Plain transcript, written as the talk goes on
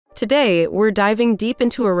Today, we're diving deep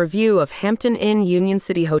into a review of Hampton Inn Union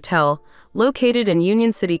City Hotel, located in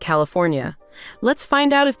Union City, California. Let's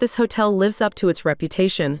find out if this hotel lives up to its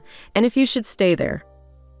reputation, and if you should stay there.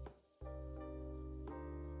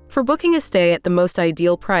 For booking a stay at the most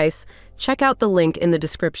ideal price, check out the link in the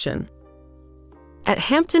description. At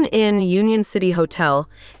Hampton Inn Union City Hotel,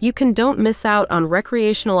 you don't miss out on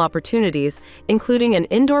recreational opportunities, including an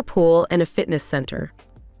indoor pool and a fitness center.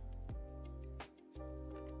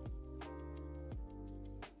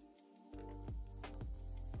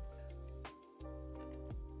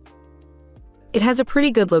 It has a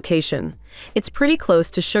pretty good location. It's pretty close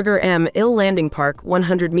to Sugar M Ill Landing Park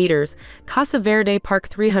 100 meters, Casa Verde Park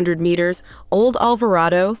 300 meters, Old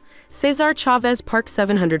Alvarado, Cesar Chavez Park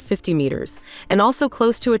 750 meters, and also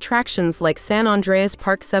close to attractions like San Andreas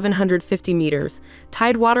Park 750 meters,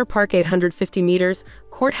 Tidewater Park 850 meters,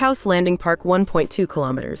 Courthouse Landing Park 1.2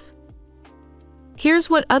 kilometers. Here's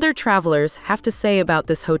what other travelers have to say about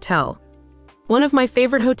this hotel. One of my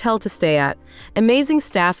favorite hotels to stay at. Amazing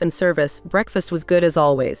staff and service, breakfast was good as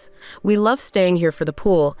always. We love staying here for the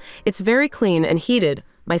pool. It's very clean and heated.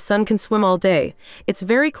 My son can swim all day. It's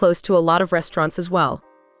very close to a lot of restaurants as well.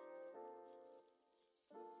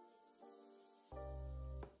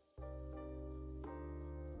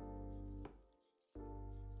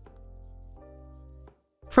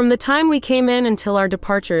 From the time we came in until our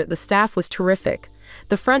departure, the staff was terrific.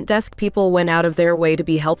 The front desk people went out of their way to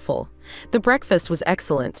be helpful. The breakfast was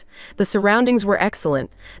excellent. The surroundings were excellent.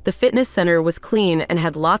 The fitness center was clean and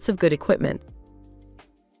had lots of good equipment.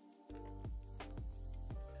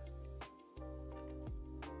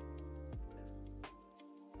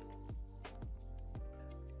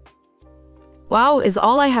 Wow is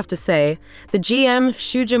all I have to say. The GM,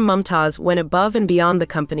 Shujam Mumtaz, went above and beyond the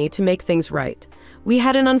company to make things right. We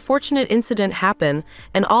had an unfortunate incident happen,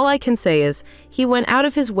 and all I can say is, he went out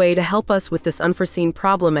of his way to help us with this unforeseen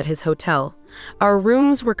problem at his hotel. Our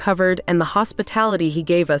rooms were covered, and the hospitality he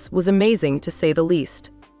gave us was amazing, to say the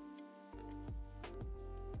least.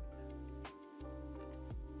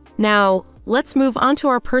 Now, let's move on to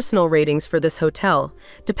our personal ratings for this hotel,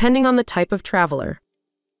 depending on the type of traveler.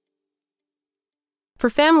 For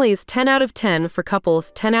families, 10 out of 10, for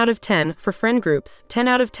couples, 10 out of 10, for friend groups, 10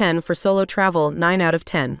 out of 10, for solo travel, 9 out of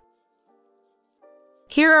 10.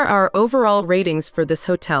 Here are our overall ratings for this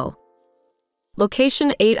hotel.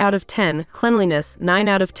 Location, 8 out of 10, cleanliness, 9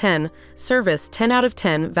 out of 10, service, 10 out of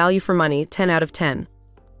 10, value for money, 10 out of 10.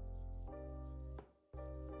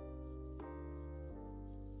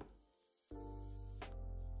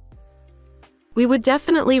 We would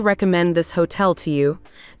definitely recommend this hotel to you,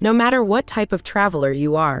 no matter what type of traveler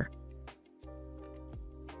you are.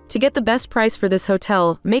 To get the best price for this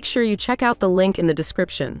hotel, make sure you check out the link in the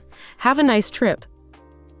description. Have a nice trip.